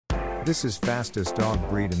This is fastest dog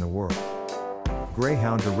breed in the world.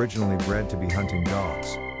 Greyhound, originally bred to be hunting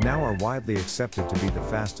dogs, now are widely accepted to be the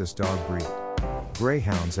fastest dog breed.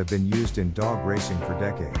 Greyhounds have been used in dog racing for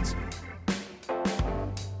decades.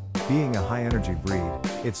 Being a high-energy breed,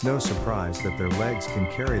 it's no surprise that their legs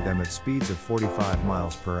can carry them at speeds of 45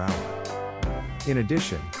 miles per hour. In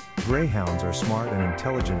addition, Greyhounds are smart and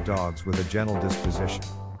intelligent dogs with a gentle disposition.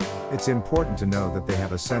 It's important to know that they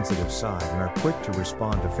have a sensitive side and are quick to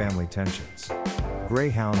respond to family tensions.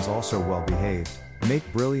 Greyhounds, also well-behaved, make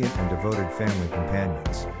brilliant and devoted family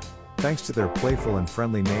companions. Thanks to their playful and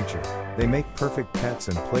friendly nature, they make perfect pets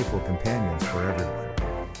and playful companions for everyone.